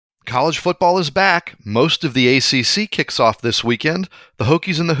college football is back. Most of the ACC kicks off this weekend. The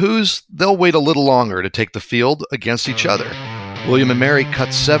Hokies and the Hoos, they'll wait a little longer to take the field against each other. William & Mary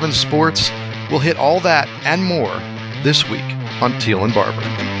cuts 7 sports. We'll hit all that and more this week on Teal and Barber.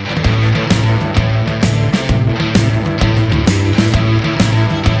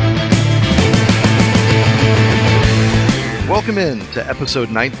 Welcome in to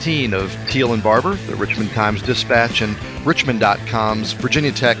episode 19 of Teal and Barber, the Richmond Times-Dispatch and Richmond.com's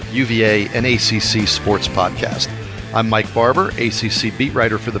Virginia Tech, UVA, and ACC sports podcast. I'm Mike Barber, ACC beat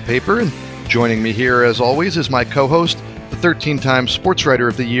writer for the paper, and joining me here, as always, is my co-host, the 13-time Sports Writer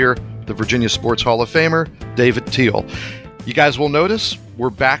of the Year, the Virginia Sports Hall of Famer, David Teal. You guys will notice we're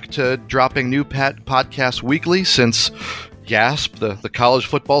back to dropping new podcasts weekly since... gasp, the college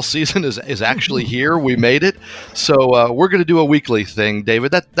football season is actually here. We made it. So we're going to do a weekly thing,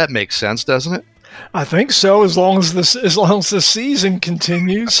 David. That makes sense, doesn't it? I think so, as long as the season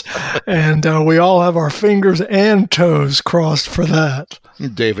continues, and we all have our fingers and toes crossed for that.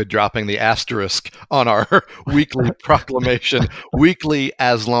 David dropping the asterisk on our weekly proclamation, weekly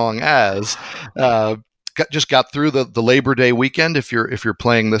as long as. Just got through the Labor Day weekend. If you're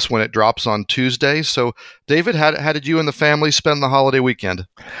playing this when it drops on Tuesday. So, David, how did you and the family spend the holiday weekend?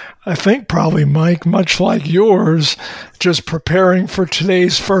 I think probably, Mike, much like yours, just preparing for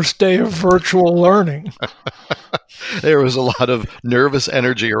today's first day of virtual learning. There was a lot of nervous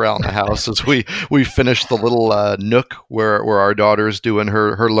energy around the house as we finished the little nook where our daughter's doing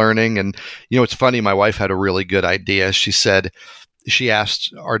her learning. And it's funny. My wife had a really good idea. She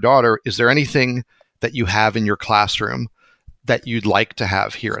asked our daughter, "Is there anything that you have in your classroom that you'd like to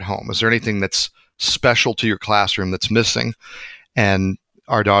have here at home? Is there anything that's special to your classroom that's missing?" And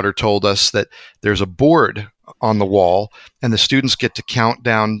our daughter told us that there's a board on the wall, and the students get to count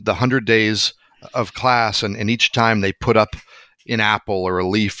down the 100 days of class, and each time they put up an apple or a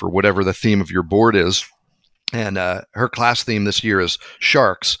leaf or whatever the theme of your board is. And her class theme this year is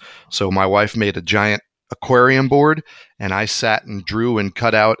sharks. So my wife made a giant aquarium board, and I sat and drew and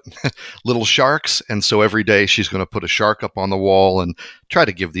cut out little sharks. And so every day she's going to put a shark up on the wall and try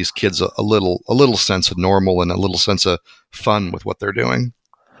to give these kids a little sense of normal and a little sense of fun with what they're doing.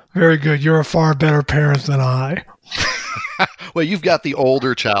 Very good. You're a far better parent than I. Well, you've got the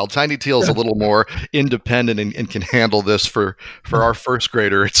older child. Tiny Teal's a little more independent and can handle this. For our first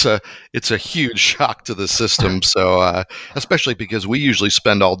grader, it's a huge shock to the system. So especially because we usually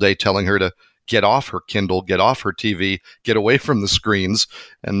spend all day telling her to get off her Kindle, get off her TV, get away from the screens.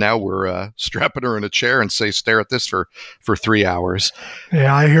 And now we're strapping her in a chair and say, stare at this for 3 hours.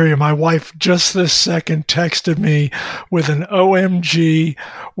 Yeah, I hear you. My wife just this second texted me with an OMG.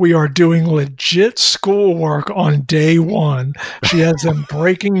 We are doing legit schoolwork on day 1. She has them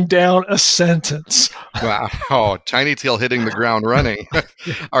breaking down a sentence. Wow. Oh, Tiny Teal hitting the ground running.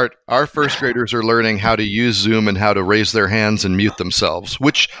 Our first graders are learning how to use Zoom and how to raise their hands and mute themselves,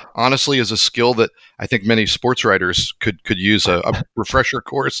 which honestly is a skill that I think many sports writers could use a refresher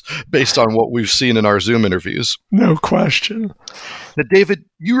course based on what we've seen in our Zoom interviews. No question. Now, David,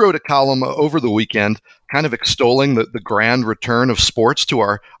 you wrote a column over the weekend kind of extolling the grand return of sports to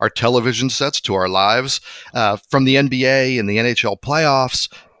our television sets, to our lives, from the NBA and the NHL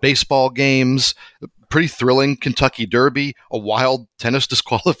playoffs, baseball games, pretty thrilling Kentucky Derby, a wild tennis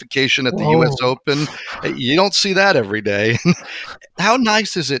disqualification at the U.S. Open. You don't see that every day. How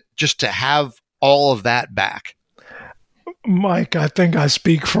nice is it just to have all of that back? Mike, I think I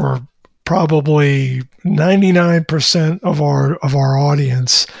speak for probably 99% of our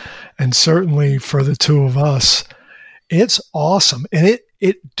audience, and certainly for the two of us. It's awesome. And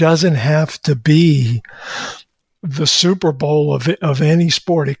it doesn't have to be the Super Bowl of any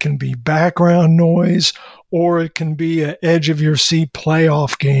sport. It can be background noise, or it can be an edge of your seat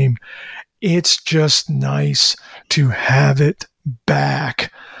playoff game. It's just nice to have it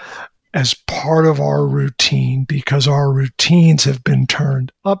back as part of our routine, because our routines have been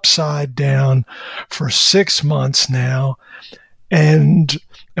turned upside down for 6 months now. And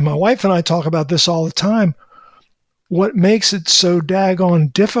my wife and I talk about this all the time. What makes it so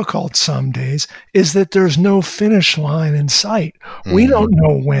daggone difficult some days is that there's no finish line in sight. Mm-hmm. We don't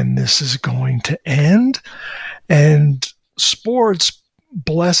know when this is going to end. And sports,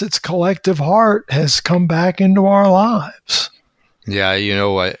 bless its collective heart, has come back into our lives.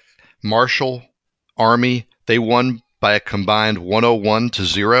 Yeah, Marshall, Army, they won by a combined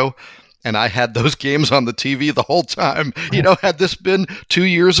 101-0. And I had those games on the TV the whole time. Had this been 2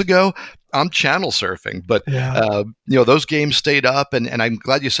 years ago, I'm channel surfing. But, those games stayed up. And I'm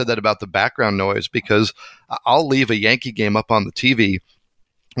glad you said that about the background noise, because I'll leave a Yankee game up on the TV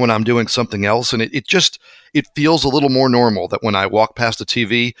when I'm doing something else. And it feels a little more normal that when I walk past the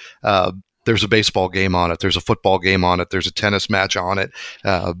TV, there's a baseball game on it, there's a football game on it, there's a tennis match on it.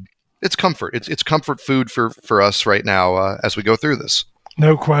 It's comfort. It's comfort food for us right now as we go through this.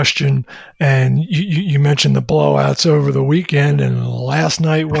 No question. And you mentioned the blowouts over the weekend, and last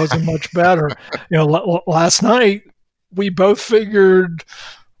night wasn't much better. Last night we both figured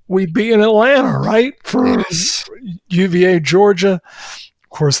we'd be in Atlanta, right? For UVA, Georgia. Of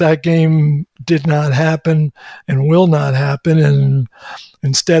course, that game did not happen and will not happen. And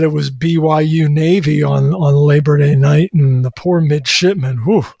instead, it was BYU Navy on Labor Day night, and the poor midshipmen,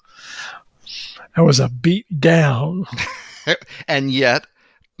 whew, that was a beat down. And yet,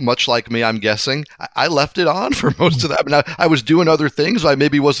 much like me, I'm guessing, I left it on for most of that. I mean, I was doing other things. I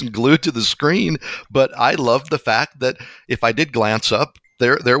maybe wasn't glued to the screen, but I loved the fact that if I did glance up,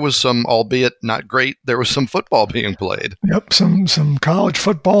 there was some, albeit not great, there was some football being played. Yep, some college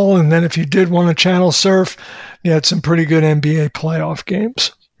football. And then if you did want to channel surf, you had some pretty good NBA playoff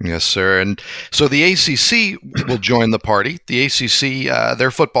games. Yes, sir. And so the ACC will join the party. The ACC,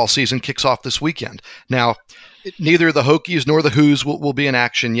 their football season kicks off this weekend. Now, neither the Hokies nor the Who's will be in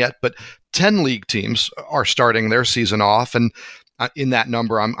action yet, but 10 league teams are starting their season off. And in that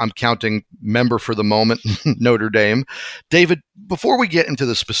number, I'm counting member for the moment, Notre Dame. David, before we get into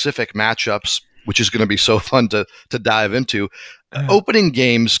the specific matchups, which is going to be so fun to dive into, opening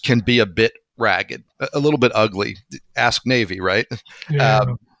games can be a bit ragged, a little bit ugly. Ask Navy, right? Yeah.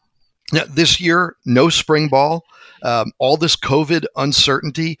 This year, no spring ball, all this COVID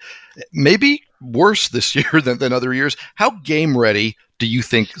uncertainty, maybe worse this year than other years. How game ready do you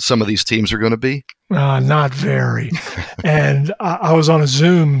think some of these teams are going to be? Not very. And I was on a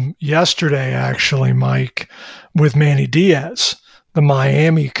Zoom yesterday, actually, Mike, with Manny Diaz, the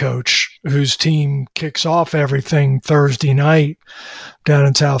Miami coach, whose team kicks off everything Thursday night down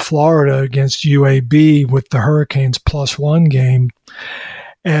in South Florida against UAB with the Hurricanes +1 game.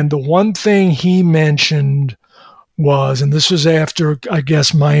 And the one thing he mentioned was, and this was after, I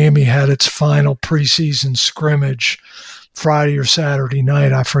guess, Miami had its final preseason scrimmage Friday or Saturday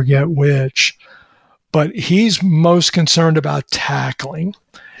night, I forget which, but he's most concerned about tackling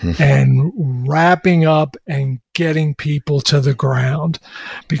and wrapping up and getting people to the ground,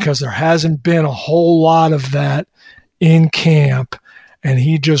 because there hasn't been a whole lot of that in camp, and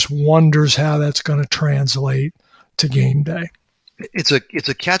he just wonders how that's going to translate to game day. It's a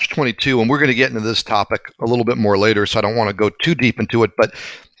catch-22, and we're going to get into this topic a little bit more later, so I don't want to go too deep into it, but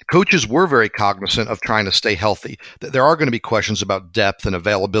coaches were very cognizant of trying to stay healthy. There are going to be questions about depth and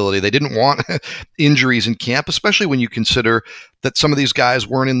availability. They didn't want injuries in camp, especially when you consider that some of these guys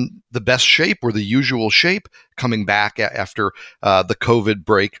weren't in the best shape or the usual shape coming back after the COVID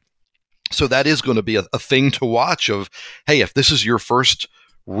break. So that is going to be a thing to watch of, hey, if this is your first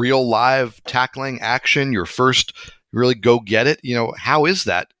real live tackling action, your first really go get it, how is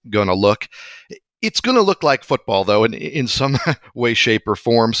that going to look? It's going to look like football, though, in some way, shape, or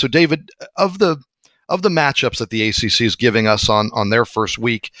form. So, David, of the matchups that the ACC is giving us on their first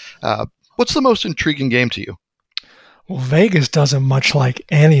week, what's the most intriguing game to you? Well, Vegas doesn't much like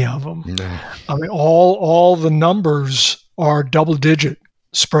any of them. No. I mean, all the numbers are double-digit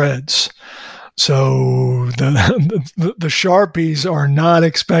spreads. So the Sharpies are not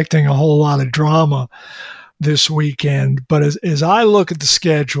expecting a whole lot of drama this weekend. But as I look at the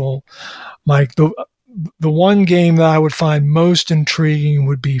schedule, Mike, the one game that I would find most intriguing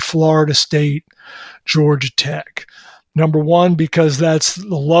would be Florida State, Georgia Tech. Number one, because that's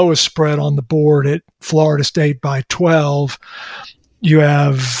the lowest spread on the board at Florida State by 12. You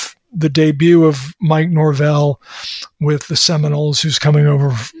have the debut of Mike Norvell with the Seminoles, who's coming over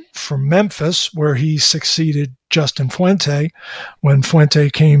from Memphis, where he succeeded Justin Fuente when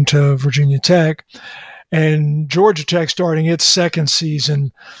Fuente came to Virginia Tech. And Georgia Tech starting its second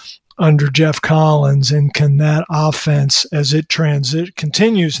season under Jeff Collins, and can that offense, as it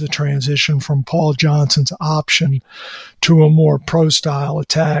continues the transition from Paul Johnson's option to a more pro-style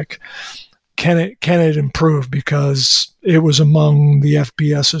attack, can it improve? Because it was among the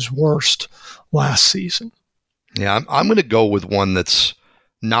FBS's worst last season. Yeah, I'm going to go with one that's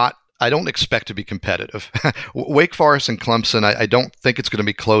not, I don't expect to be competitive. Wake Forest and Clemson, I don't think it's going to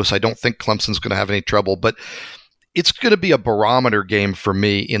be close. I don't think Clemson's going to have any trouble, but it's going to be a barometer game for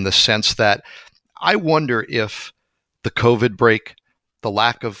me in the sense that I wonder if the COVID break, the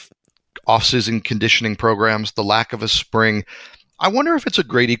lack of off-season conditioning programs, the lack of a spring, I wonder if it's a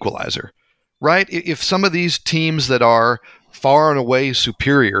great equalizer, right? If some of these teams that are far and away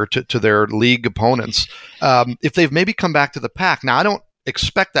superior to their league opponents, if they've maybe come back to the pack. Now, I don't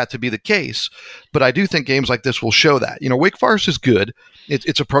expect that to be the case, but I do think games like this will show that. Wake Forest is good.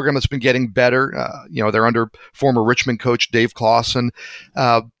 It's a program that's been getting better. They're under former Richmond coach Dave Clawson.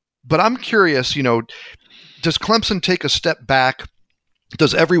 But I'm curious, does Clemson take a step back?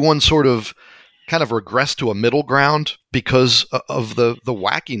 Does everyone sort of kind of regress to a middle ground because of the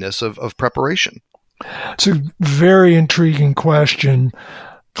wackiness of preparation? It's a very intriguing question.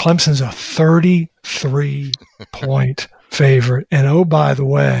 Clemson's a 33-point favorite. And oh, by the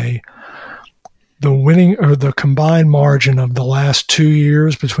way, the combined margin of the last 2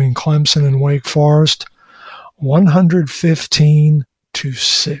 years between Clemson and Wake Forest,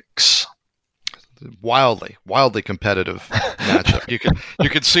 115-6. Wildly competitive matchup. You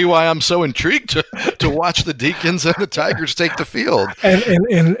can see why I'm so intrigued to watch the Deacons and the Tigers take the field.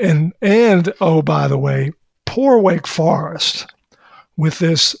 And oh, by the way, poor Wake Forest with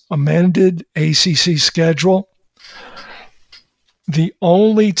this amended ACC schedule. The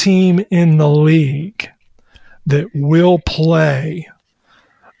only team in the league that will play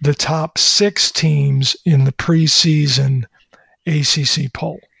the top 6 teams in the preseason ACC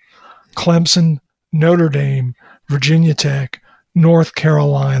poll: Clemson, Notre Dame, Virginia Tech, North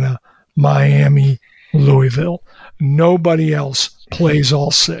Carolina, Miami, Louisville. Nobody else plays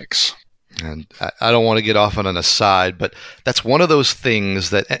all 6. And I don't want to get off on an aside, but that's one of those things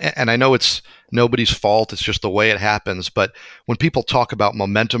that, and I know it's nobody's fault, it's just the way it happens, but when people talk about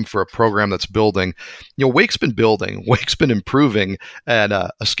momentum for a program that's building, Wake's been building, Wake's been improving, and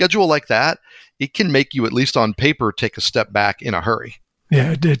a schedule like that, it can make you, at least on paper, take a step back in a hurry.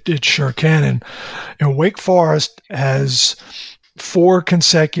 Yeah, it sure can. And Wake Forest has 4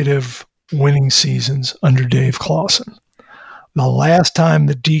 consecutive winning seasons under Dave Clawson. The last time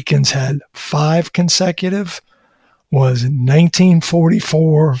the Deacons had 5 consecutive was in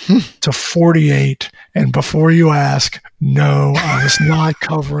 1944 to 48. And before you ask, no, I was not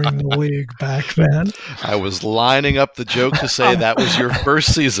covering the league back then. I was lining up the joke to say that was your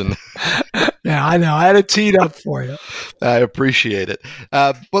first season. Yeah, I know. I had it teed up for you. I appreciate it.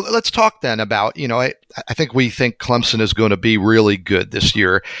 Well, let's talk then about, I think we think Clemson is going to be really good this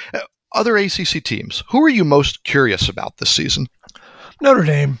year. Other ACC teams, who are you most curious about this season? Notre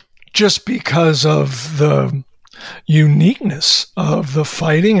Dame, just because of the uniqueness of the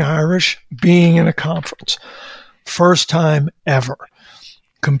Fighting Irish being in a conference. First time ever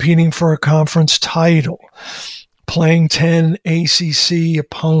competing for a conference title, playing 10 ACC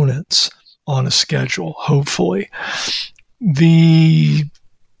opponents on a schedule, hopefully. The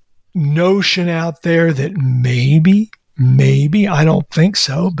notion out there that maybe, I don't think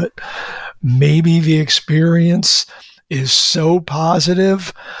so, but maybe the experience is so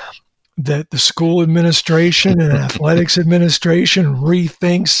positive that the school administration and athletics administration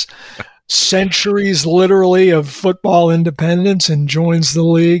rethinks centuries literally of football independence and joins the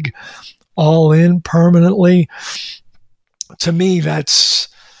league all in permanently. To me, that's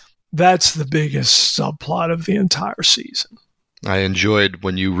the biggest subplot of the entire season. I enjoyed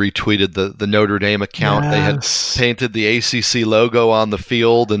when you retweeted the Notre Dame account. Yes. They had painted the ACC logo on the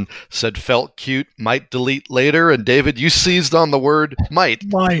field and said, "Felt cute, might delete later." And David, you seized on the word might.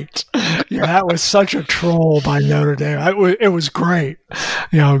 Might. Yeah, that was such a troll by Notre Dame. It was great.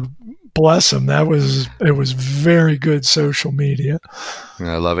 Bless them. It was very good social media.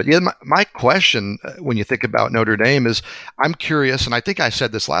 I love it. Yeah, my question when you think about Notre Dame is, I'm curious, and I think I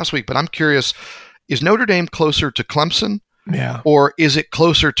said this last week, but I'm curious, is Notre Dame closer to Clemson? Yeah. Or is it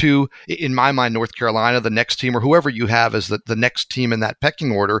closer to, in my mind, North Carolina, the next team, or whoever you have as the next team in that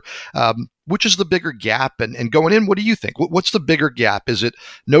pecking order? Which is the bigger gap? And going in, what do you think? What's the bigger gap? Is it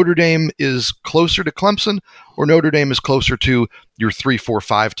Notre Dame is closer to Clemson, or Notre Dame is closer to your 3, 4,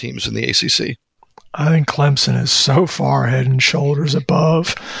 5 teams in the ACC? I think Clemson is so far head and shoulders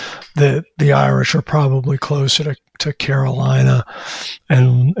above that the Irish are probably closer to Carolina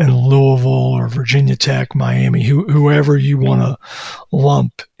and Louisville or Virginia Tech, Miami, whoever you want to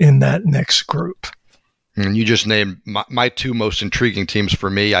lump in that next group. And you just named my 2 most intriguing teams for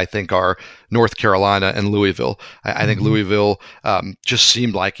me, I think, are North Carolina and Louisville. I think Louisville just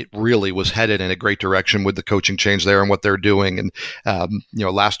seemed like it really was headed in a great direction with the coaching change there and what they're doing. And,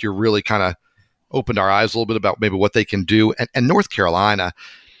 last year really kind of opened our eyes a little bit about maybe what they can do. And North Carolina,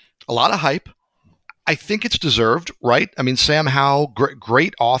 a lot of hype. I think it's deserved, right? I mean, Sam Howell,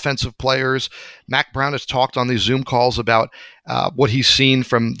 great offensive players. Mack Brown has talked on these Zoom calls about what he's seen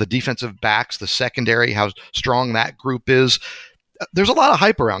from the defensive backs, the secondary, how strong that group is. There's a lot of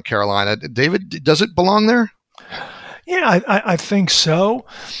hype around Carolina. David, does it belong there? Yeah, I think so.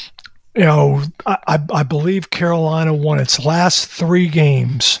 I believe Carolina won its last 3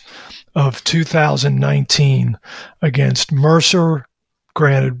 games of 2019 against Mercer,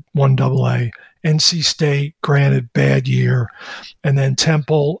 granted 1AA, NC State, granted, bad year, and then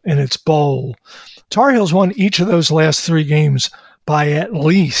Temple in its bowl. Tar Heels won each of those last 3 games by at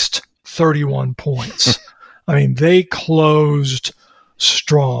least 31 points. I mean, they closed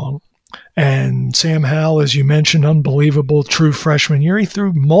strong. And Sam Howell, as you mentioned, unbelievable true freshman year. He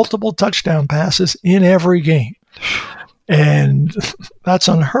threw multiple touchdown passes in every game. And that's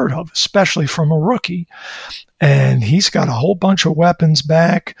unheard of, especially from a rookie. And he's got a whole bunch of weapons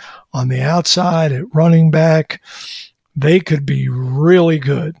back on the outside at running back. They could be really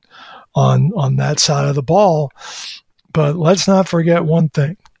good on that side of the ball. But let's not forget one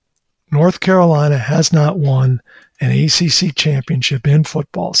thing. North Carolina has not won an ACC championship in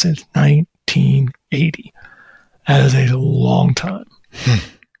football since 1980. That is a long time.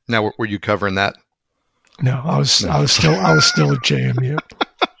 Now, were you covering that? No, I was still at JMU.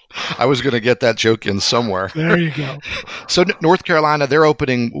 I was going to get that joke in somewhere. There you go. So North Carolina, they're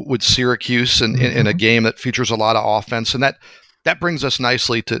opening with Syracuse in a game that features a lot of offense, and that brings us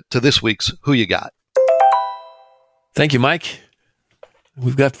nicely to this week's Who You Got. Thank you, Mike.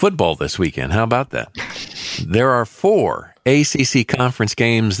 We've got football this weekend. How about that? There are 4 ACC conference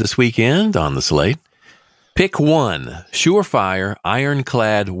games this weekend on the slate. Pick one, surefire,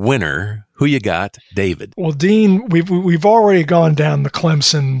 ironclad winner. Who you got, David? Well, Dean, we've already gone down the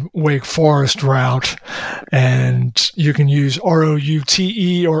Clemson Wake Forest route, and you can use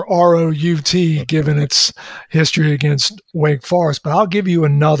ROUTE or ROUT given its history against Wake Forest. But I'll give you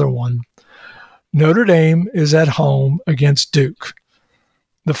another one. Notre Dame is at home against Duke.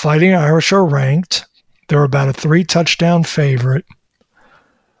 The Fighting Irish are ranked. They're about a 3-touchdown favorite.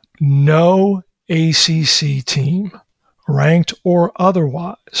 No ACC team, ranked or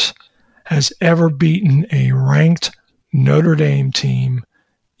otherwise, has ever beaten a ranked Notre Dame team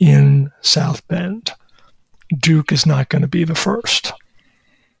in South Bend. Duke is not going to be the first.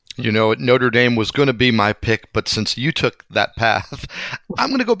 You know, Notre Dame was going to be my pick, but since you took that path, I'm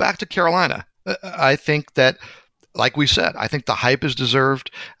going to go back to Carolina. I think that, like we said, I think the hype is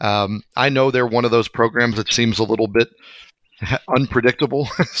deserved. I know they're one of those programs that seems a little bit unpredictable,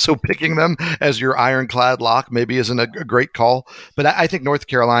 so picking them as your ironclad lock maybe isn't a great call. But I think North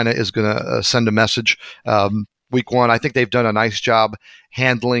Carolina is going to send a message week one. I think they've done a nice job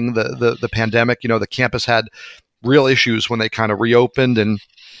handling the pandemic. You know, the campus had real issues when they kind of reopened, and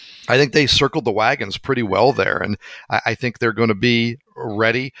I think they circled the wagons pretty well there, and I think they're going to be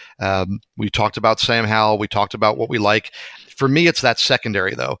ready. We talked about Sam Howell. We talked about what we like. For me, it's that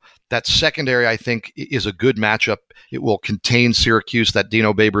secondary, though. That secondary, I think, is a good matchup. It will contain Syracuse, that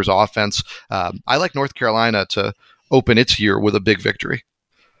Dino Babers offense. I like North Carolina to open its year with a big victory.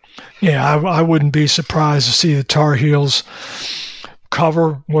 Yeah, I wouldn't be surprised to see the Tar Heels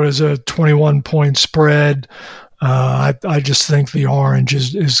cover what is a 21-point spread. I just think the Orange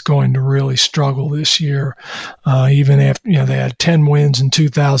is going to really struggle this year. Even after they had 10 wins in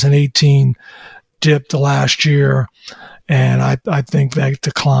 2018, dipped last year, and I think that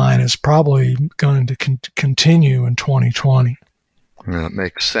decline is probably going to continue in 2020. That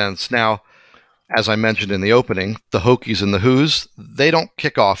makes sense. Now, as I mentioned in the opening, the Hokies and the Who's, they don't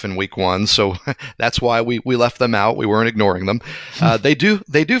kick off in week one, so that's why we left them out. We weren't ignoring them. They do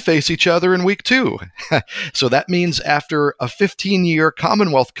face each other in week two. So that means after a 15-year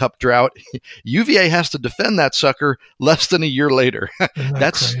Commonwealth Cup drought, UVA has to defend that sucker less than a year later.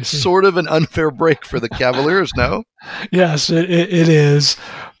 That's crazy? Sort of an unfair break for the Cavaliers, no? Yes, it is.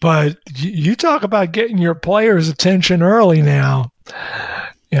 But you talk about getting your players' attention early now.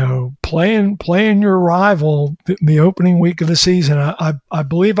 Playing your rival the opening week of the season. I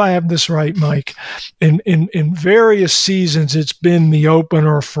believe I have this right, Mike. In various seasons, it's been the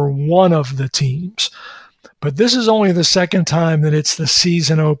opener for one of the teams, but this is only the second time that it's the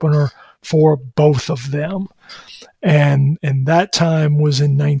season opener for both of them. And that time was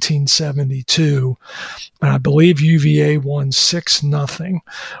in 1972. And I believe UVA won 6-0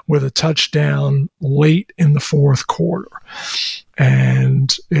 with a touchdown late in the fourth quarter.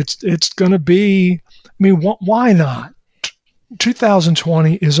 And it's going to be, why not?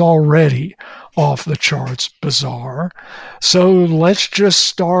 2020 is already off the charts bizarre. So let's just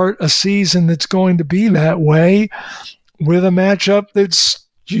start a season that's going to be that way with a matchup that's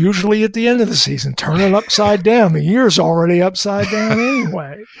usually at the end of the season. Turn it upside down. The year's already upside down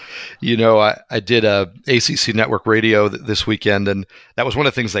anyway. I did a ACC Network Radio this weekend, and that was one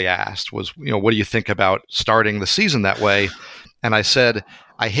of the things they asked was, what do you think about starting the season that way? And I said,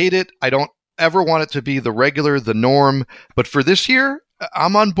 I hate it. I don't ever want it to be the norm. But for this year,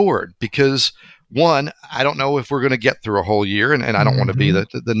 I'm on board because, one, I don't know if we're going to get through a whole year, and I don't want to be the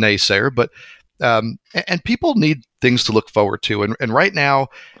naysayer, but and people need things to look forward to. And right now,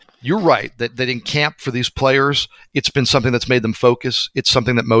 you're right that in camp for these players, it's been something that's made them focus. It's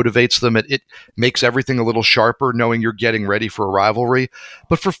something that motivates them. It makes everything a little sharper, knowing you're getting ready for a rivalry.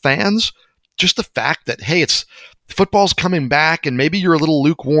 But for fans, just the fact that, hey, football's coming back and maybe you're a little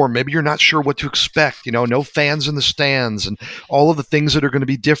lukewarm. Maybe you're not sure what to expect. No fans in the stands and all of the things that are going to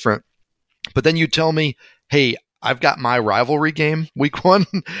be different. But then you tell me, hey, I've got my rivalry game week 1.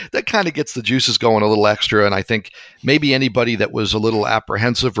 That kind of gets the juices going a little extra. And I think maybe anybody that was a little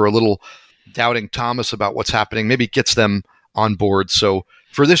apprehensive or a little doubting Thomas about what's happening, maybe gets them on board. So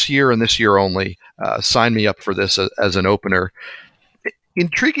for this year and this year only, sign me up for this as an opener.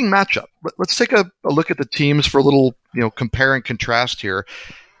 Intriguing matchup. Let's take a look at the teams for a little, compare and contrast here.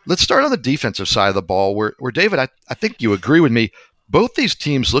 Let's start on the defensive side of the ball where David, I think you agree with me. Both these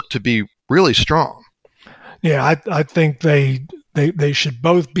teams look to be really strong. Yeah, I think they should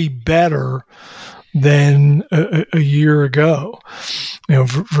both be better than a year ago.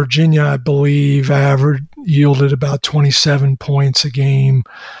 Virginia, I believe, yielded about 27 points a game.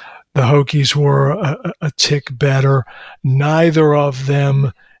 The Hokies were a tick better. Neither of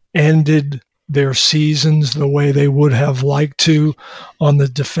them ended their seasons the way they would have liked to on the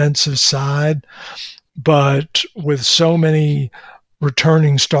defensive side. But with so many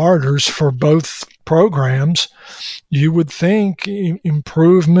returning starters for both programs, you would think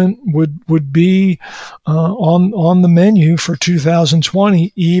improvement would be on the menu for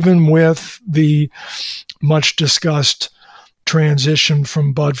 2020, even with the much discussed transition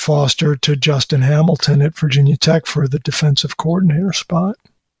from Bud Foster to Justin Hamilton at Virginia Tech for the defensive coordinator spot.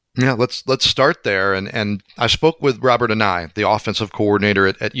 Yeah, let's start there. And I spoke with Robert Anae, the offensive coordinator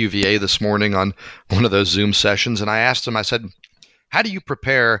at UVA this morning on one of those Zoom sessions, and I asked him, I said, how do you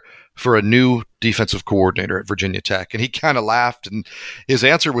prepare for a new defensive coordinator at Virginia Tech? And he kind of laughed, and his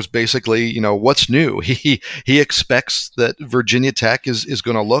answer was basically, what's new? He expects that Virginia Tech is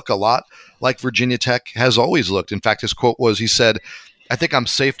going to look a lot like Virginia Tech has always looked. In fact, his quote was, he said, I think I'm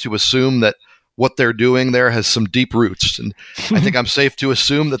safe to assume that what they're doing there has some deep roots. And I think I'm safe to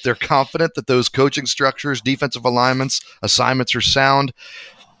assume that they're confident that those coaching structures, defensive alignments, assignments are sound.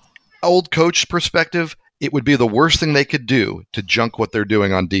 Old coach perspective, it would be the worst thing they could do to junk what they're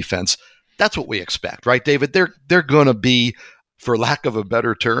doing on defense. That's what we expect, right, David? They're going to be, for lack of a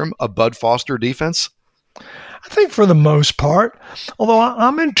better term, a Bud Foster defense. I think for the most part, although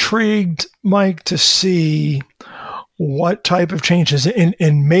I'm intrigued, Mike, to see what type of changes,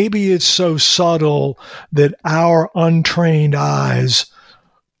 and maybe it's so subtle that our untrained eyes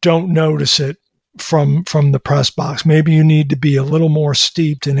don't notice it from the press box. Maybe you need to be a little more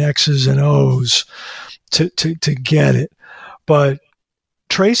steeped in X's and O's to get it. But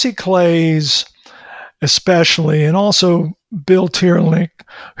Tracy Claeys especially, and also Bill Tierlink,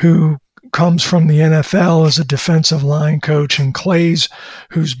 who comes from the NFL as a defensive line coach, and Claeys,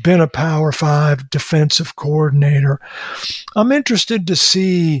 who's been a Power 5 defensive coordinator. I'm interested to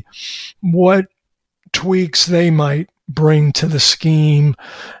see what tweaks they might bring to the scheme.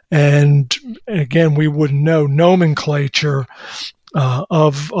 And again, we wouldn't know nomenclature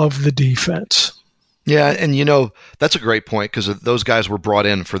of the defense. Yeah, and that's a great point because those guys were brought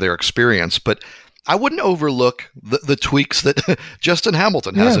in for their experience. But I wouldn't overlook the tweaks that Justin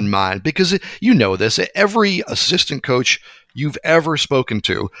Hamilton has in mind, because this. Every assistant coach you've ever spoken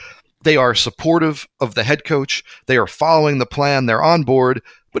to, they are supportive of the head coach. They are following the plan. They're on board.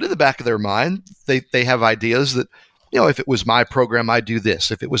 But in the back of their mind, they have ideas that, if it was my program, I'd do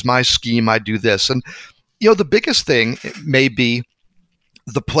this. If it was my scheme, I'd do this. And, the biggest thing may be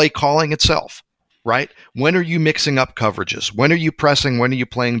the play calling itself. Right? When are you mixing up coverages? When are you pressing? When are you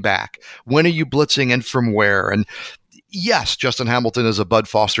playing back? When are you blitzing and from where? And yes, Justin Hamilton is a Bud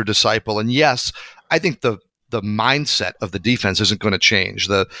Foster disciple. And yes, I think the mindset of the defense isn't going to change.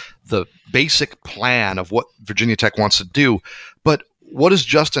 The basic plan of what Virginia Tech wants to do. But what does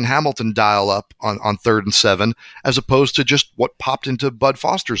Justin Hamilton dial up on 3rd and 7 as opposed to just what popped into Bud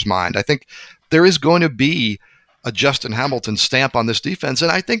Foster's mind? I think there is going to be a Justin Hamilton stamp on this defense,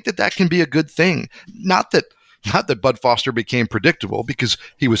 and I think that can be a good thing. Not that Bud Foster became predictable because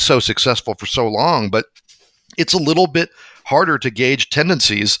he was so successful for so long, but it's a little bit harder to gauge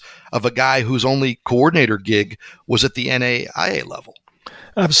tendencies of a guy whose only coordinator gig was at the NAIA level.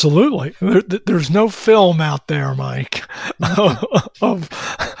 Absolutely. There's no film out there, Mike,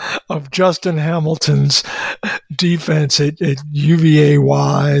 of Justin Hamilton's defense at UVA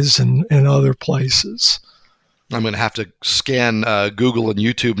Wise and other places. I'm going to have to scan Google and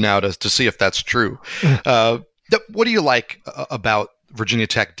YouTube now to see if that's true. What do you like about Virginia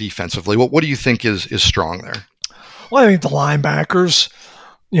Tech defensively? What do you think is strong there? Well, I think the linebackers,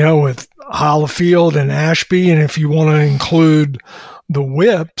 with Hollifield and Ashby, and if you want to include the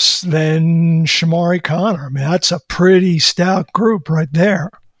whips, then Shamari Connor. I mean, that's a pretty stout group right there.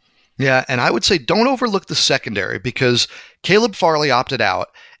 Yeah, and I would say don't overlook the secondary because Caleb Farley opted out.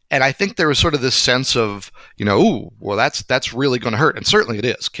 And I think there was sort of this sense of, ooh, well, that's really going to hurt. And certainly it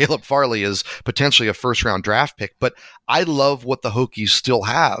is. Caleb Farley is potentially a first-round draft pick. But I love what the Hokies still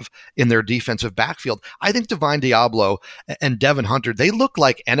have in their defensive backfield. I think Divine Diablo and Devin Hunter, they look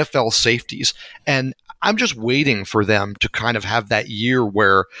like NFL safeties. And I'm just waiting for them to kind of have that year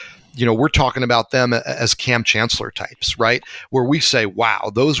where we're talking about them as Cam Chancellor types, right? Where we say,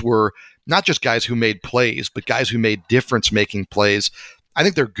 wow, those were not just guys who made plays, but guys who made difference-making plays. I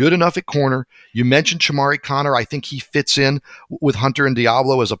think they're good enough at corner. You mentioned Shamari Connor. I think he fits in with Hunter and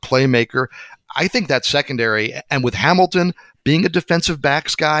Diablo as a playmaker. I think that secondary, and with Hamilton being a defensive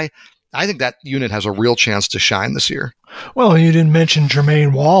backs guy, I think that unit has a real chance to shine this year. Well, you didn't mention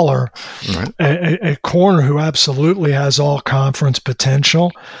Jermaine Waller, right, a corner who absolutely has all conference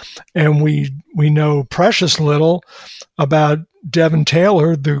potential. And we know precious little about Devin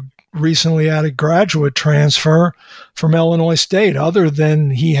Taylor, the recently added graduate transfer from Illinois State, other than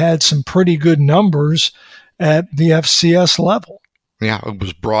he had some pretty good numbers at the FCS level. Yeah, it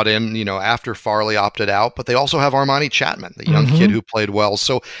was brought in, after Farley opted out, but they also have Armani Chapman, the young kid who played well.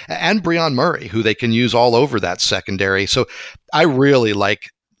 So, and Breon Murray, who they can use all over that secondary. So I really like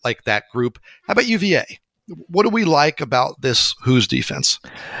that group. How about UVA? What do we like about this Hoos defense?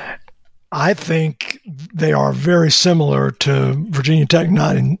 I think they are very similar to Virginia Tech,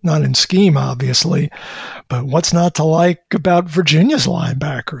 not in scheme, obviously, but what's not to like about Virginia's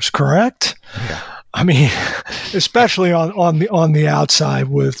linebackers, correct? Yeah. I mean, especially on the outside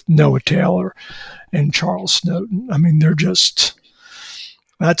with Noah Taylor and Charles Snowden. I mean, that's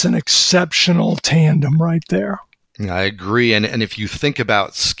an exceptional tandem right there. I agree. And if you think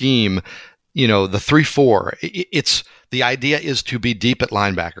about scheme, the 3-4, it's the idea is to be deep at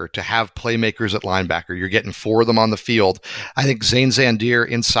linebacker, to have playmakers at linebacker. You're getting 4 of them on the field. I think Zane Zandier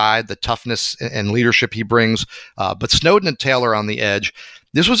inside, the toughness and leadership he brings, but Snowden and Taylor on the edge.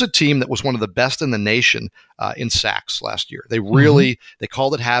 This was a team that was one of the best in the nation in sacks last year. They really, they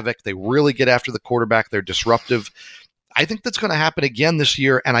called it havoc. They really get after the quarterback. They're disruptive. I think that's going to happen again this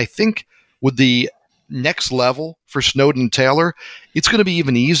year. And I think with the next level for Snowden and Taylor, it's going to be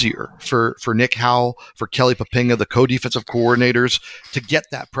even easier for Nick Howell, for Kelly Papinga, the co-defensive coordinators, to get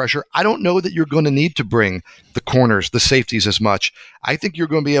that pressure. I don't know that you're going to need to bring the corners, the safeties as much. I think you're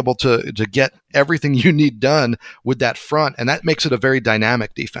going to be able to get everything you need done with that front, and that makes it a very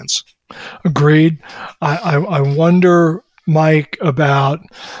dynamic defense. Agreed. I wonder, Mike, about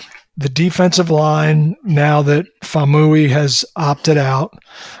the defensive line now that Famui has opted out.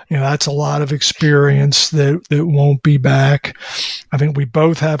 That's a lot of experience that won't be back. I think we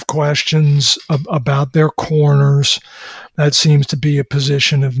both have questions about their corners. That seems to be a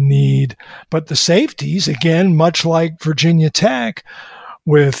position of need. But the safeties, again, much like Virginia Tech,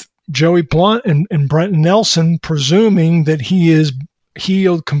 with Joey Blunt and Brenton Nelson, presuming that he is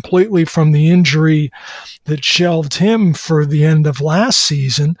healed completely from the injury that shelved him for the end of last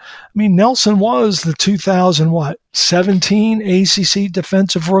season. I mean, Nelson was the 2017 ACC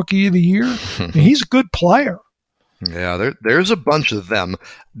Defensive Rookie of the Year. I mean, he's a good player. Yeah, there's a bunch of them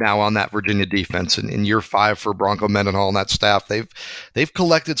now on that Virginia defense in year 5 for Bronco Mendenhall and that staff. They've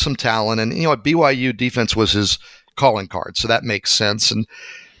collected some talent, and at BYU, defense was his calling card, so that makes sense. And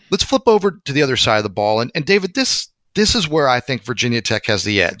let's flip over to the other side of the ball. And David, this is where I think Virginia Tech has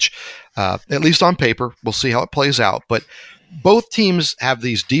the edge, at least on paper. We'll see how it plays out. But both teams have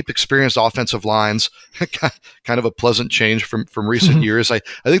these deep, experienced offensive lines, kind of a pleasant change from recent years. I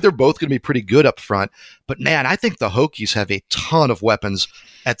think they're both going to be pretty good up front. But, man, I think the Hokies have a ton of weapons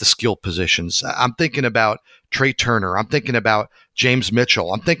at the skill positions. I'm thinking about Trey Turner. I'm thinking about James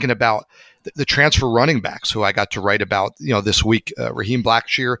Mitchell. I'm thinking about the transfer running backs who I got to write about this week, Raheem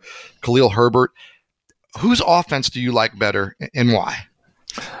Blackshear, Khalil Herbert. Whose offense do you like better and why?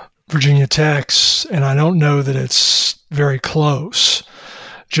 Virginia Tech's, and I don't know that it's very close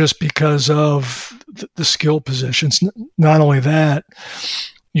just because of the skill positions. Not only that,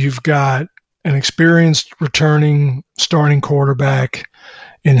 you've got an experienced returning starting quarterback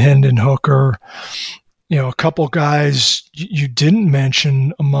in Hendon Hooker. A couple guys you didn't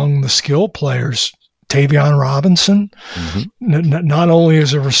mention among the skill players, Tavion Robinson, not only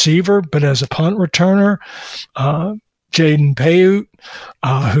as a receiver, but as a punt returner. Jaden Payut,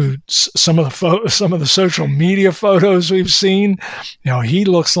 who some of the social media photos we've seen, he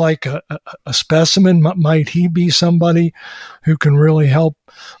looks like a specimen. Might he be somebody who can really help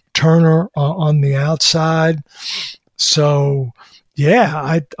Turner on the outside? So,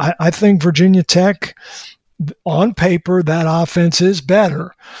 yeah, I think Virginia Tech, on paper, that offense is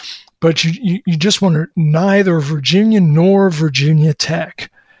better. But you just wonder, neither Virginia nor Virginia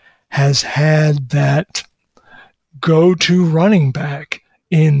Tech has had that go-to running back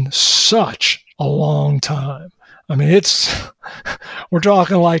in such a long time. I mean, we're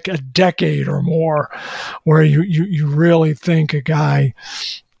talking like a decade or more where you really think a guy,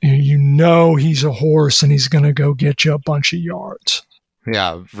 he's a horse and he's going to go get you a bunch of yards.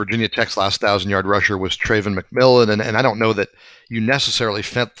 Yeah, Virginia Tech's last 1,000-yard rusher was Traven McMillan, and I don't know that you necessarily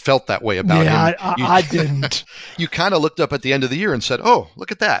felt that way about him. I didn't. You kind of looked up at the end of the year and said, "Oh, look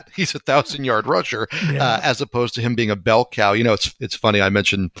at that! He's a 1,000-yard rusher," as opposed to him being a bell cow. It's funny. I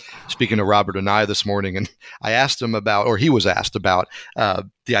mentioned speaking to Robert and I this morning, and I asked him about, or he was asked about,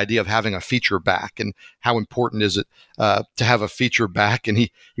 the idea of having a feature back and how important is it to have a feature back. And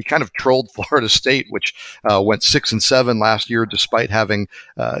he kind of trolled Florida State, which went 6-7 last year despite having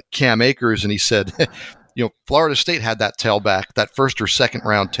Cam Akers, and he said. Florida State had that tailback, that first or second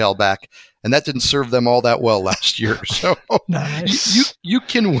round tailback, and that didn't serve them all that well last year. So nice. you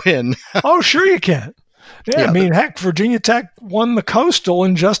can win. Oh, sure you can. Yeah, I mean, heck, Virginia Tech won the Coastal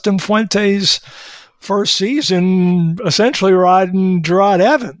in Justin Fuente's first season, essentially riding Gerard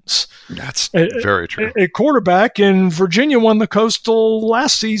Evans. That's very true. A quarterback, and Virginia won the Coastal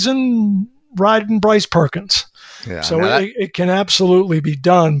last season riding Bryce Perkins. Yeah, so it can absolutely be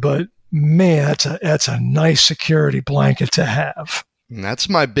done, but man, that's a nice security blanket to have. And that's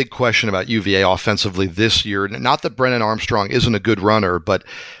my big question about UVA offensively this year. Not that Brennan Armstrong isn't a good runner, but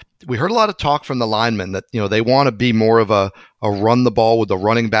we heard a lot of talk from the linemen that they want to be more of a run the ball with a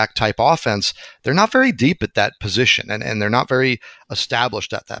running back type offense. They're not very deep at that position, and they're not very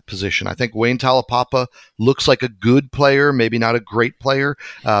established at that position. I think Wayne Talapapa looks like a good player, maybe not a great player.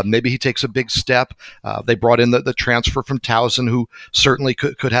 Maybe he takes a big step. They brought in the transfer from Towson, who certainly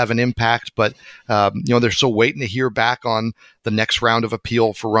could have an impact, but they're still waiting to hear back on the next round of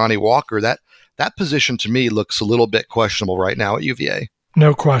appeal for Ronnie Walker. That position to me looks a little bit questionable right now at UVA.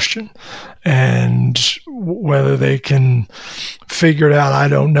 No question. And whether they can figure it out, I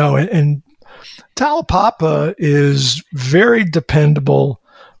don't know. And Talapapa is very dependable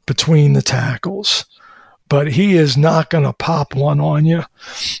between the tackles, but he is not going to pop one on you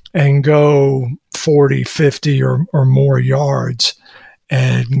and go 40, 50 or more yards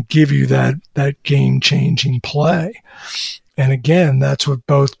and give you that game-changing play. And again, that's what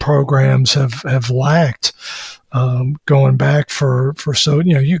both programs have lacked. Going back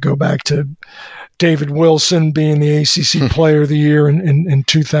you go back to David Wilson being the ACC Player of the Year in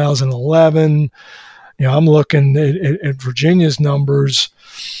 2011. I'm looking at Virginia's numbers.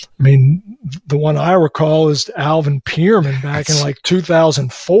 I mean, the one I recall is Alvin Pierman back in like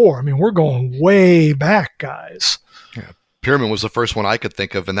 2004. I mean, we're going way back, guys. Yeah. Pierman was the first one I could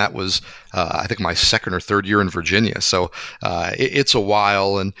think of, and that was, I think, my second or third year in Virginia. So it's a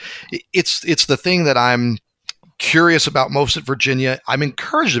while, and it's the thing that I'm curious about most at Virginia. I'm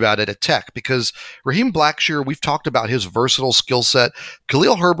encouraged about it at Tech because Raheem Blackshear, we've talked about his versatile skill set.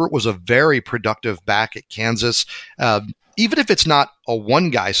 Khalil Herbert was a very productive back at Kansas. Even if it's not a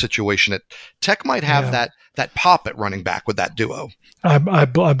one-guy situation, at Tech might have that pop at running back with that duo. I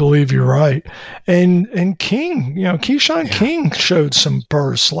believe you're right. And King, Keyshawn King showed some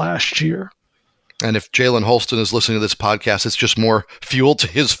bursts last year. And if Jalen Holston is listening to this podcast, it's just more fuel to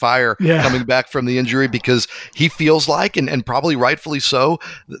his fire coming back from the injury, because he feels like, and probably rightfully so,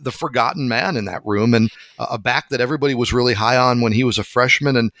 the forgotten man in that room, and a back that everybody was really high on when he was a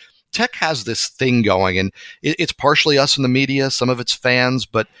freshman. And Tech has this thing going, and it's partially us in the media, some of it's fans,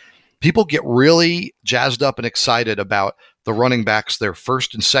 but people get really jazzed up and excited about the running backs their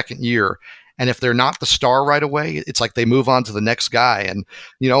first and second year. And if they're not the star right away, it's like they move on to the next guy. And,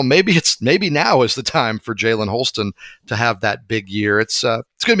 maybe now is the time for Jalen Holston to have that big year. It's going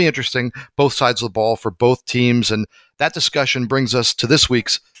to be interesting, both sides of the ball for both teams. And that discussion brings us to this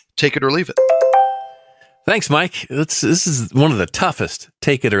week's Take It or Leave It. Thanks, Mike. This is one of the toughest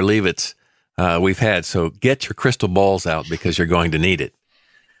take it or leave it's we've had. So get your crystal balls out because you're going to need it.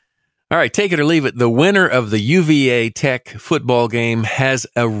 All right, take it or leave it. The winner of the UVA Tech football game has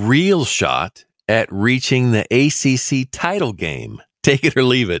a real shot at reaching the ACC title game. Take it or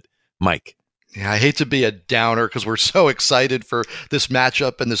leave it, Mike. Yeah, I hate to be a downer because we're so excited for this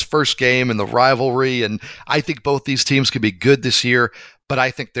matchup and this first game and the rivalry, and I think both these teams could be good this year, but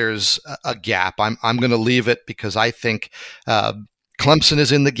I think there's a gap. I'm going to leave it because I think Clemson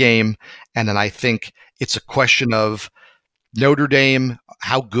is in the game, and then I think it's a question of Notre Dame,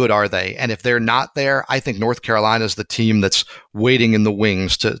 how good are they? And if they're not there, I think North Carolina is the team that's waiting in the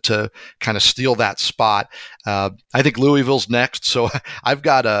wings to kind of steal that spot. I think Louisville's next. So I've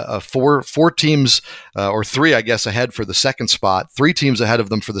got a four teams, or three, I guess, ahead for the second spot, 3 teams ahead of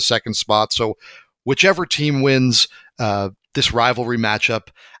them for the second spot. So whichever team wins this rivalry matchup,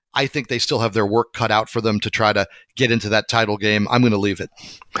 I think they still have their work cut out for them to try to get into that title game. I'm going to leave it.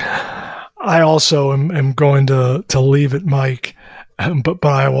 I also am going to leave it, Mike, but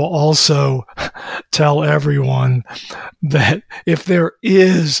I will also tell everyone that if there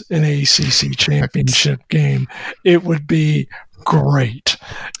is an ACC championship game, it would be great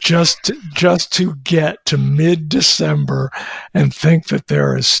just to get to mid-December and think that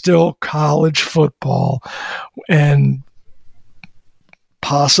there is still college football and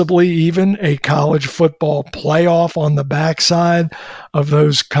possibly even a college football playoff on the backside of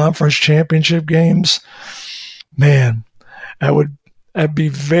those conference championship games. Man, that'd be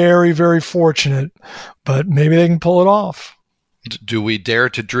very, very fortunate, but maybe they can pull it off. Do we dare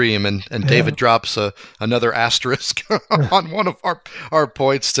to dream? And David drops another asterisk on one of our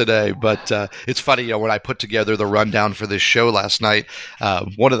points today. But it's funny, when I put together the rundown for this show last night,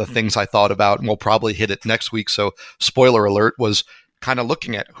 one of the things I thought about, and we'll probably hit it next week, so spoiler alert, was kind of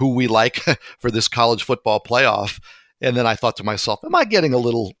looking at who we like for this college football playoff. And then I thought to myself, am I getting a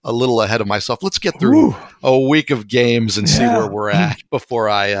little ahead of myself? Let's get through a week of games and see where we're at before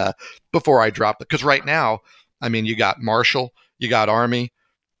I drop it. Because right now, I mean, you got Marshall, you got Army,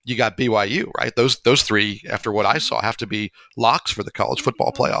 you got BYU, right? Those 3, after what I saw, have to be locks for the college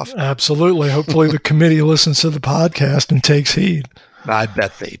football playoff. Absolutely. Hopefully the committee listens to the podcast and takes heed. I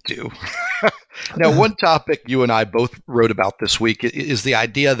bet they do. Now, one topic you and I both wrote about this week is the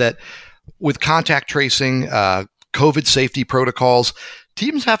idea that with contact tracing, COVID safety protocols,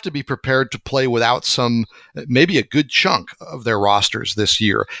 teams have to be prepared to play without maybe a good chunk of their rosters this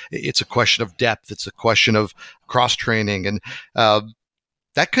year. It's a question of depth. It's a question of cross-training. And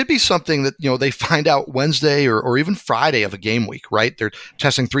that could be something that, they find out Wednesday or even Friday of a game week, right? They're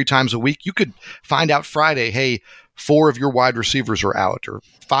testing 3 times a week. You could find out Friday, hey, 4 of your wide receivers are out, or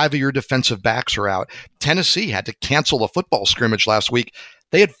 5 of your defensive backs are out. Tennessee had to cancel a football scrimmage last week.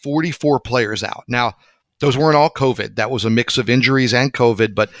 They had 44 players out. Now, those weren't all COVID. That was a mix of injuries and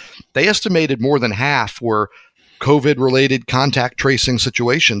COVID, but they estimated more than half were COVID-related contact tracing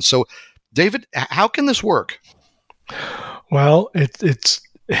situations. So, David, how can this work? Well,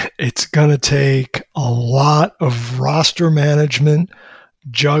 it's going to take a lot of roster management,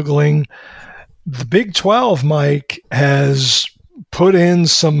 juggling. The Big 12, Mike, has put in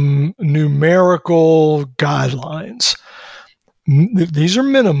some numerical guidelines. These are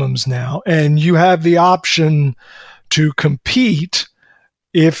minimums now, and you have the option to compete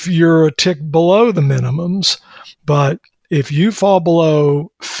if you're a tick below the minimums. But if you fall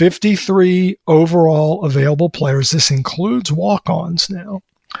below 53 overall available players, this includes walk-ons now,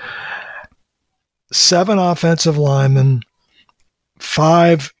 7 offensive linemen,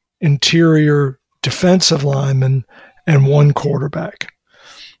 5 interior defensive linemen, and 1 quarterback.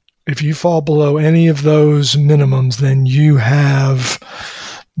 If you fall below any of those minimums, then you have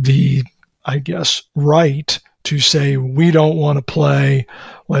the, right to say, we don't want to play,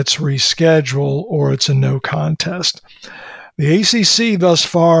 let's reschedule, or it's a no contest. The ACC thus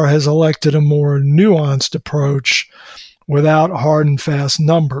far has elected a more nuanced approach without hard and fast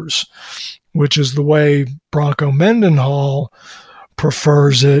numbers, which is the way Bronco Mendenhall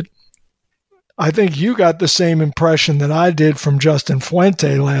prefers it. I think you got the same impression that I did from Justin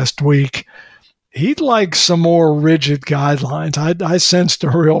Fuente last week. He'd like some more rigid guidelines. I sensed a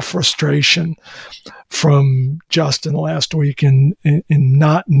real frustration from Justin last week in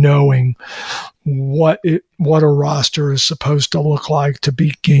not knowing what a roster is supposed to look like to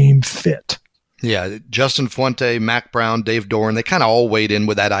be game fit. Yeah, Justin Fuente, Mac Brown, Dave Doran, they kind of all weighed in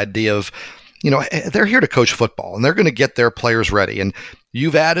with that idea of, they're here to coach football and they're going to get their players ready. And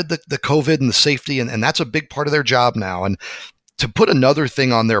you've added the COVID and the safety, and that's a big part of their job now. And to put another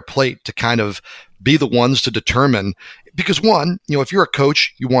thing on their plate to kind of be the ones to determine, because 1, if you're a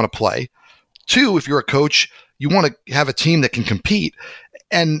coach, you want to play. 2, if you're a coach, you want to have a team that can compete.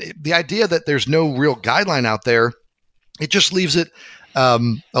 And the idea that there's no real guideline out there, it just leaves it a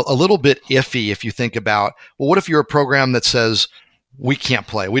little bit iffy if you think about, well, what if you're a program that says, we can't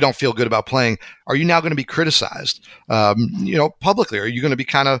play, we don't feel good about playing? Are you now going to be criticized, publicly? Are you going to be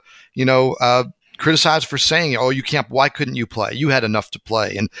kind of, criticized for saying, oh, you can't, why couldn't you play? You had enough to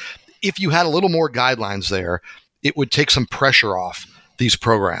play. And if you had a little more guidelines there, it would take some pressure off these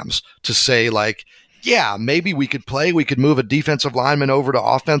programs to say, like, yeah, maybe we could play. We could move a defensive lineman over to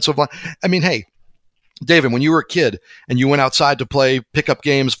offensive line. I mean, hey, David, when you were a kid and you went outside to play pickup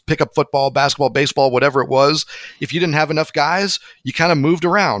games, pickup football, basketball, baseball, whatever it was, if you didn't have enough guys, you kind of moved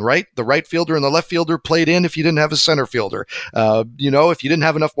around, right? The right fielder and the left fielder played in if you didn't have a center fielder. If you didn't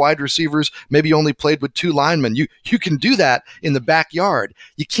have enough wide receivers, maybe you only played with 2 linemen. You can do that in the backyard.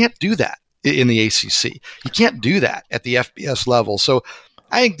 You can't do that in the ACC. You can't do that at the FBS level. So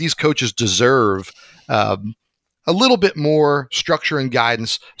I think these coaches deserve a little bit more structure and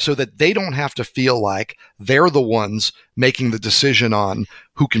guidance so that they don't have to feel like they're the ones making the decision on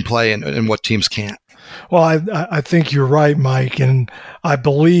who can play and what teams can't. Well, I think you're right, Mike, and I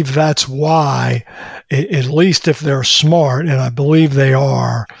believe that's why, at least if they're smart, and I believe they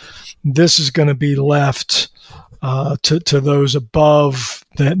are, this is going to be left to those above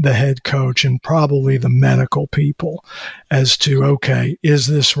the head coach and probably the medical people as to, okay, is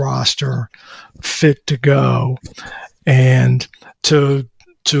this roster fit to go? And to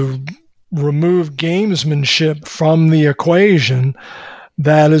remove gamesmanship from the equation,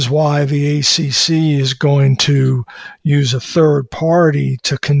 that is why the ACC is going to use a third party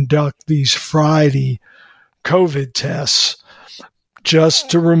to conduct these Friday COVID tests, just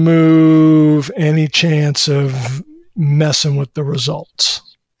to remove any chance of messing with the results.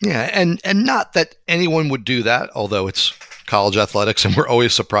 Yeah, and not that anyone would do that, although it's college athletics and we're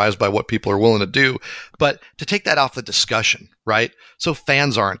always surprised by what people are willing to do, but to take that off the discussion, right? So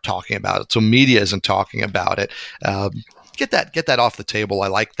fans aren't talking about it, so media isn't talking about it. Get that off the table. I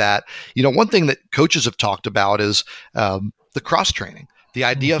like that. One thing that coaches have talked about is the cross training, the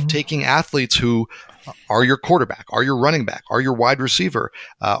idea of taking athletes who are your quarterback, are your running back, are your wide receiver,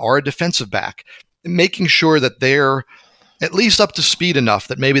 are a defensive back, making sure that they're at least up to speed enough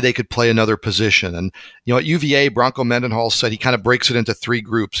that maybe they could play another position. And, at UVA, Bronco Mendenhall said he kind of breaks it into 3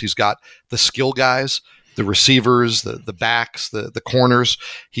 groups. He's got the skill guys, the receivers, the backs, the corners.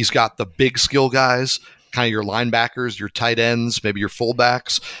 He's got the big skill guys, kind of your linebackers, your tight ends, maybe your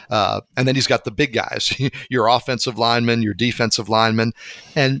fullbacks. And then he's got the big guys, your offensive linemen, your defensive linemen,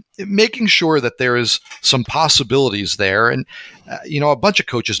 and making sure that there is some possibilities there. And, a bunch of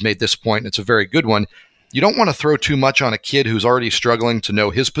coaches made this point, and it's a very good one. You don't want to throw too much on a kid who's already struggling to know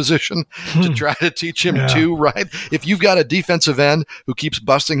his position to try to teach him too, right? If you've got a defensive end who keeps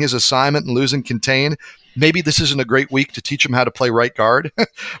busting his assignment and losing contain, maybe this isn't a great week to teach him how to play right guard.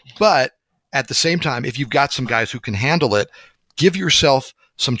 But at the same time, if you've got some guys who can handle it, give yourself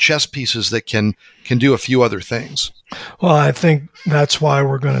some chess pieces that can do a few other things. Well, I think that's why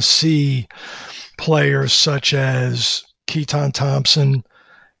we're going to see players such as Keaton Thompson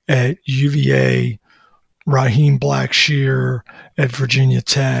at UVA, Raheem Blackshear at Virginia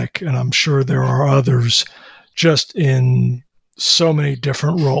Tech, and I'm sure there are others just in so many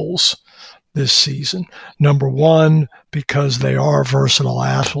different roles this season. Number one, because they are versatile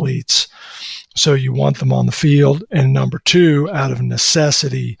athletes, so you want them on the field. And number two, out of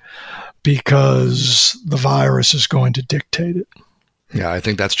necessity, because the virus is going to dictate it. Yeah, I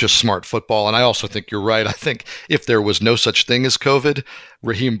think that's just smart football. And I also think you're right. I think if there was no such thing as COVID,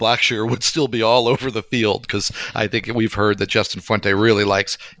 Raheem Blackshear would still be all over the field, because I think we've heard that Justin Fuente really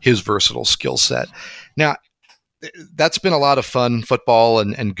likes his versatile skill set. Now, that's been a lot of fun football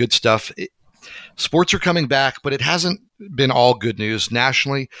and good stuff. Sports are coming back, but it hasn't been all good news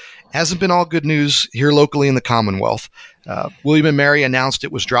nationally. It hasn't been all good news here locally in the Commonwealth. William & Mary announced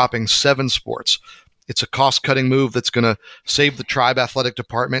it was dropping 7 sports. It's a cost-cutting move that's going to save the Tribe Athletic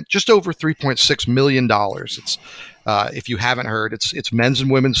Department just over $3.6 million. It's if you haven't heard, it's men's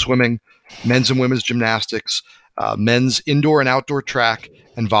and women's swimming, men's and women's gymnastics, men's indoor and outdoor track,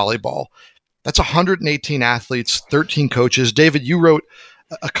 and volleyball. That's 118 athletes, 13 coaches. David, you wrote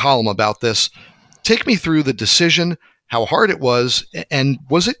a column about this. Take me through the decision, how hard it was, and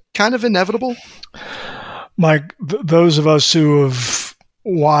was it kind of inevitable? Mike, those of us who have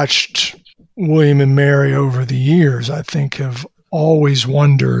watched William & Mary over the years, I think, have always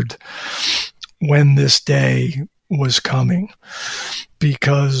wondered when this day was coming,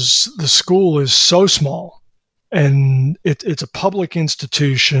 because the school is so small and it's a public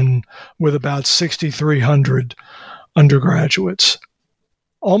institution with about 6,300 undergraduates,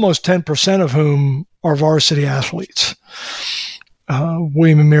 almost 10% of whom are varsity athletes.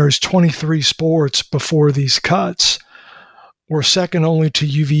 William & Mary's 23 sports before these cuts were second only to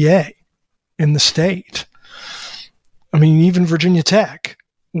UVA in the state. I mean, even Virginia Tech,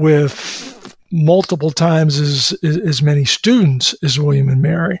 with multiple times as many students as William &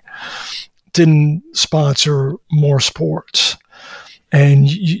 Mary, didn't sponsor more sports. And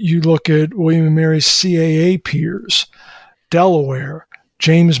you look at William & Mary's CAA peers, Delaware,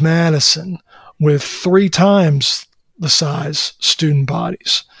 James Madison, with 3 times the size student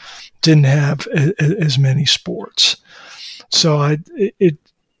bodies. didn't have as many sports. So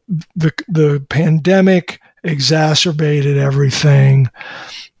the pandemic exacerbated everything,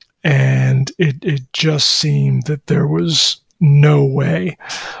 and it just seemed that there was no way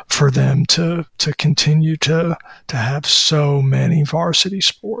for them to continue to have so many varsity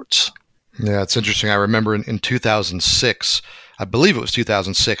sports. Yeah, it's interesting. I remember in 2006, I believe it was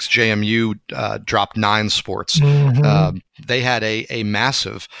 2006, JMU dropped 9 sports. Mm-hmm. They had a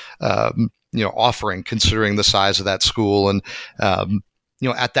massive, offering considering the size of that school. And,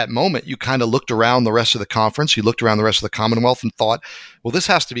 at that moment, you kind of looked around the rest of the conference, you looked around the rest of the Commonwealth and thought, well, this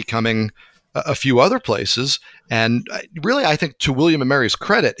has to be coming a few other places. And really, I think to William & Mary's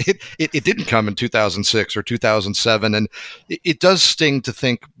credit, it didn't come in 2006 or 2007. And it does sting to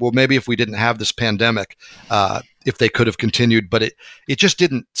think, well, maybe if we didn't have this pandemic, if they could have continued, but it just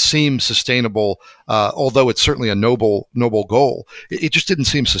didn't seem sustainable. Although it's certainly a noble goal, it just didn't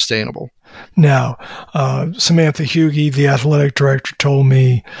seem sustainable. Now, Samantha Hughey, the athletic director, told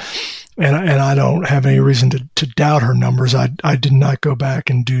me, and I don't have any reason to doubt her numbers. I did not go back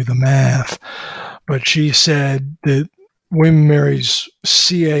and do the math, but she said that William & Mary's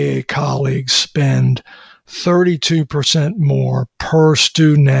CAA colleagues spend 32% more per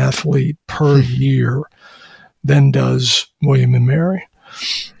student athlete per year than does William & Mary.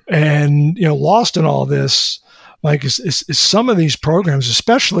 And, lost in all this, like, is some of these programs,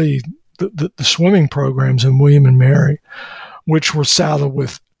 especially the swimming programs in William & Mary, which were saddled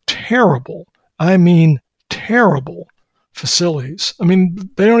with terrible facilities. I mean,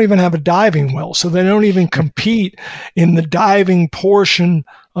 they don't even have a diving well, so they don't even compete in the diving portion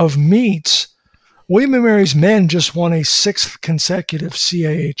of meets. William & Mary's men just won a 6th consecutive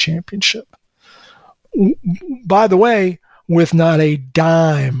CAA championship. By the way, with not a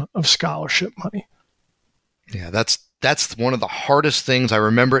dime of scholarship money. Yeah, that's one of the hardest things. I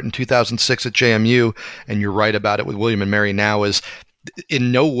remember it in 2006 at JMU, and you're right about it with William & Mary now, is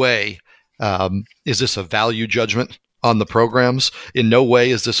in no way is this a value judgment on the programs. In no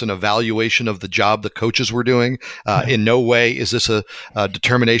way is this an evaluation of the job the coaches were doing. In no way is this a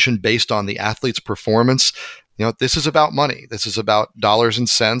determination based on the athlete's performance. This is about money. This is about dollars and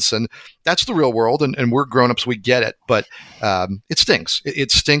cents, and that's the real world. And we're grown-ups, we get it, but it stinks.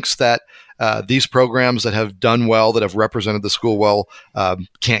 It stinks that these programs that have done well, that have represented the school well,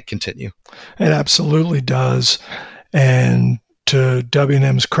 can't continue. It absolutely does. And to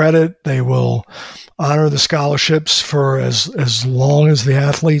W&M's credit, they will honor the scholarships for as long as the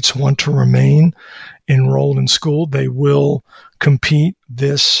athletes want to remain enrolled in school. They will compete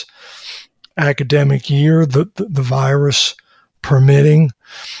this academic year, the virus permitting.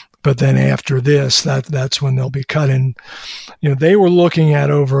 But then after this, that's when they'll be cutting. They were looking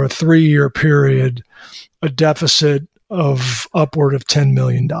at over a 3-year period, a deficit of upward of $10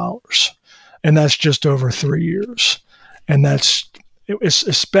 million. And that's just over 3 years. And that's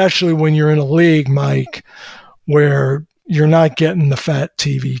especially when you're in a league, Mike, where you're not getting the fat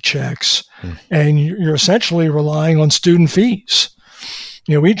TV checks and you're essentially relying on student fees.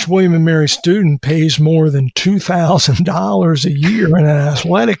 Each William & Mary student pays more than $2,000 a year in an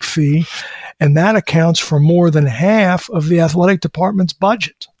athletic fee, and that accounts for more than half of the athletic department's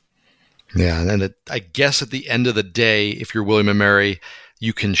budget. Yeah, and I guess at the end of the day, if you're William & Mary,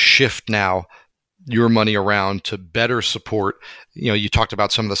 you can shift now your money around to better support. You talked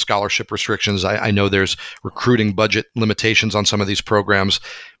about some of the scholarship restrictions. I know there's recruiting budget limitations on some of these programs.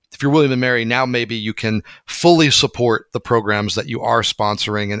 If you're William & Mary, now maybe you can fully support the programs that you are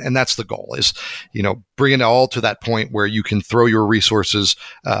sponsoring. And that's the goal, is, bring it all to that point where you can throw your resources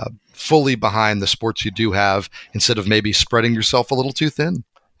fully behind the sports you do have, instead of maybe spreading yourself a little too thin.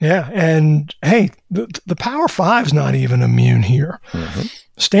 Yeah. And hey, the Power Five's not even immune here. Mm-hmm.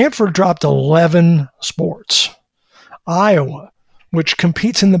 Stanford dropped 11 sports. Iowa, which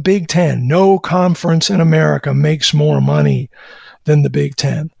competes in the Big Ten, no conference in America makes more money than the Big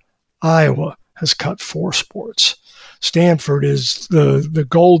Ten. Iowa has cut 4 sports. Stanford is the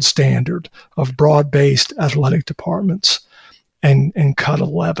gold standard of broad-based athletic departments and cut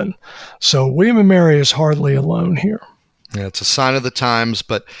 11. So William & Mary is hardly alone here. Yeah, it's a sign of the times,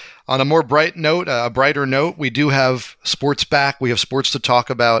 but on a more brighter note, we do have sports back. We have sports to talk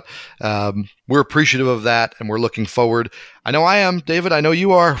about. We're appreciative of that, and we're looking forward. I know I am, David. I know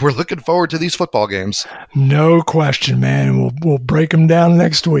you are. We're looking forward to these football games. No question, man. We'll break them down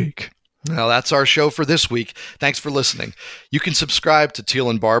next week. Well, that's our show for this week. Thanks for listening. You can subscribe to Teal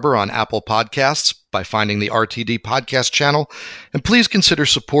and Barber on Apple Podcasts by finding the RTD podcast channel. And please consider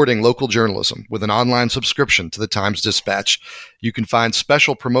supporting local journalism with an online subscription to the Times-Dispatch. You can find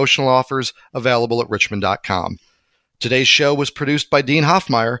special promotional offers available at richmond.com. Today's show was produced by Dean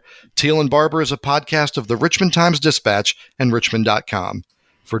Hoffmeyer. Teal and Barber is a podcast of the Richmond Times-Dispatch and Richmond.com.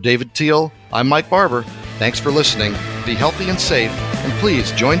 For David Teal, I'm Mike Barber. Thanks for listening. Be healthy and safe, and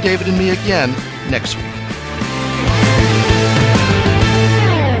please join David and me again next week.